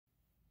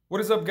What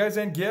is up, guys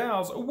and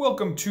gals?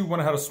 Welcome to One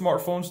How to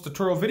Smartphones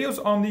tutorial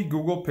videos on the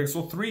Google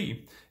Pixel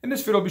 3. In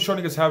this video, I'll be showing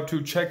you guys how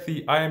to check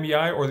the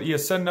IMEI or the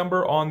ESN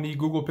number on the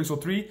Google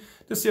Pixel 3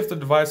 to see if the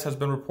device has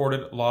been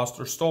reported lost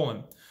or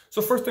stolen.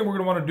 So first thing we're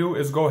going to want to do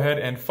is go ahead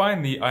and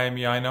find the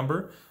IMEI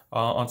number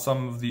on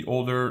some of the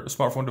older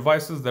smartphone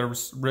devices that are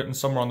written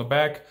somewhere on the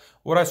back.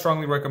 What I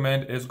strongly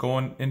recommend is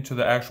going into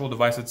the actual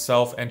device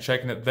itself and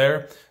checking it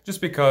there,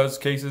 just because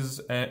cases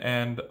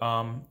and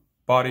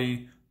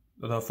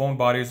the phone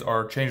bodies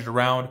are changed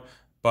around,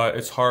 but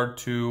it's hard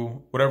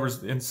to,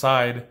 whatever's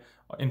inside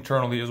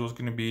internally is what's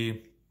going to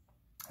be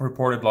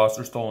reported lost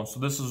or stolen. So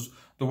this is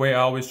the way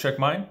I always check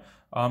mine.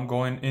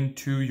 Going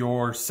into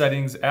your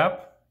settings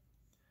app,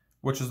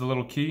 which is the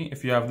little key.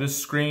 If you have this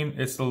screen,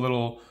 it's the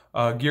little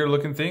gear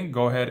looking thing.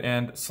 Go ahead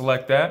and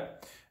select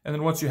that. And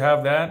then once you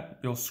have that,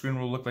 your screen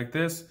will look like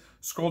this.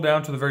 Scroll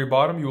down to the very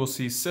bottom, you will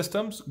see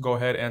systems. Go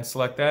ahead and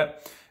select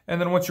that. And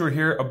then once you're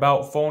here,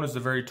 about phone is the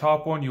very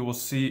top one. You will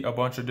see a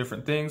bunch of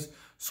different things.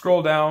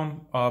 Scroll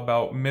down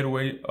about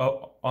midway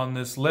up on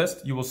this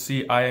list, you will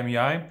see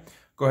IMEI.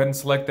 Go ahead and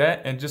select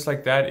that, and just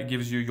like that, it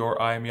gives you your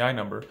IMEI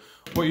number.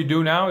 What you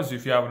do now is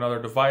if you have another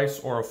device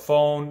or a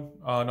phone,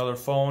 another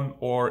phone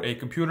or a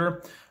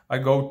computer, I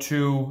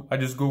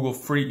just Google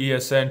free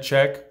ESN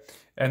check,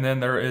 and then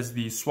there is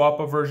the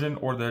Swappa version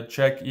or the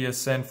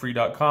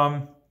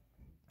checkesnfree.com.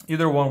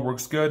 Either one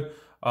works good.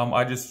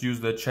 I just use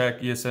the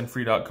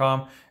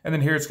checkesnfree.com, and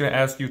then here it's going to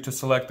ask you to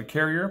select the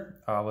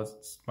carrier.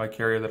 My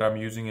carrier that I'm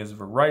using is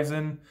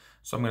Verizon,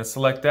 so I'm going to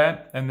select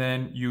that, and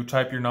then you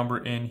type your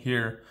number in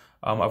here.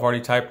 I've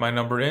already typed my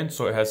number in,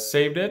 so it has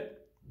saved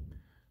it.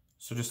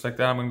 So just like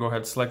that, I'm going to go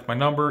ahead and select my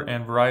number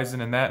and Verizon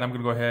and that, and I'm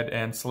going to go ahead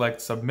and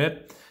select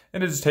submit.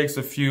 And it just takes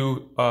a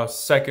few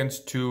seconds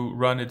to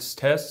run its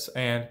tests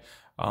and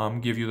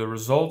give you the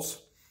results.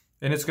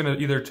 And it's going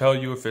to either tell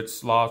you if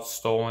it's lost,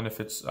 stolen,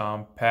 if it's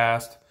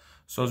passed.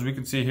 So as we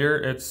can see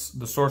here,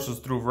 the source is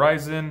through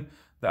Verizon.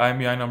 The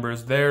IMEI number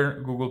is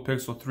there. Google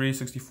Pixel 3,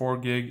 64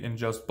 gig in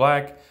just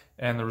black.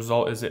 And the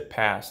result is it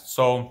passed.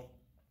 So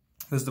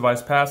this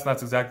device passed, and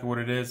that's exactly what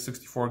it is,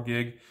 64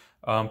 gig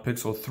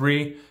Pixel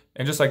 3.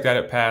 And just like that,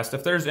 it passed.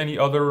 If there's any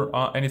other,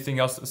 anything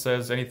else that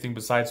says anything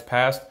besides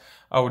passed,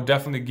 I would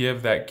definitely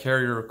give that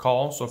carrier a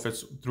call. So if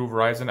it's through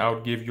Verizon, I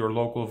would give your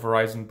local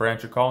Verizon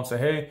branch a call and say,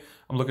 hey,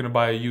 I'm looking to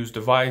buy a used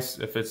device.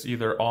 If it's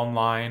either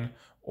online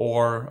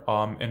or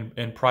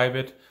in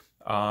private,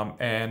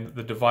 and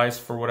the device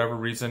for whatever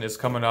reason is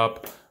coming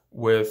up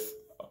with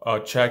a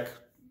check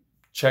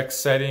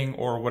setting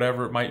or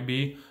whatever it might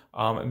be,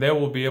 they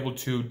will be able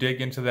to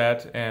dig into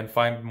that and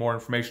find more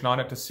information on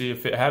it to see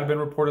if it had been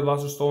reported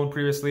lost or stolen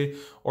previously,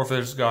 or if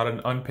there's got an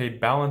unpaid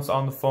balance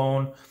on the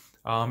phone,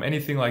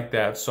 anything like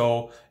that.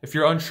 So if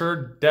you're unsure,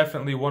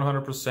 definitely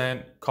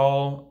 100%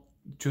 call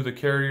to the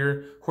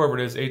carrier, whoever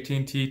it is,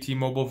 AT&T,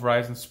 T-Mobile,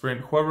 Verizon,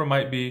 Sprint, whoever it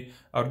might be.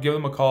 I would give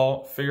them a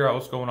call, figure out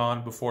what's going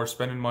on before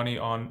spending money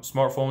on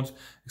smartphones,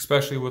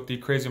 especially with the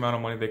crazy amount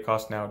of money they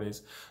cost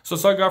nowadays. So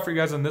that's all I got for you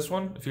guys on this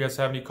one. If you guys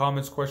have any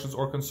comments, questions,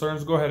 or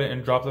concerns, go ahead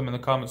and drop them in the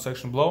comment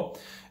section below.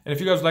 And if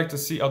you guys would like to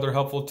see other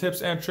helpful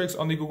tips and tricks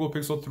on the Google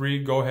Pixel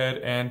 3, go ahead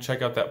and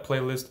check out that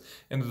playlist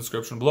in the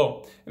description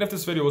below. And if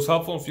this video was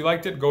helpful, if you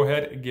liked it, go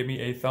ahead and give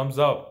me a thumbs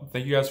up.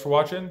 Thank you guys for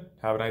watching.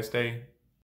 Have a nice day.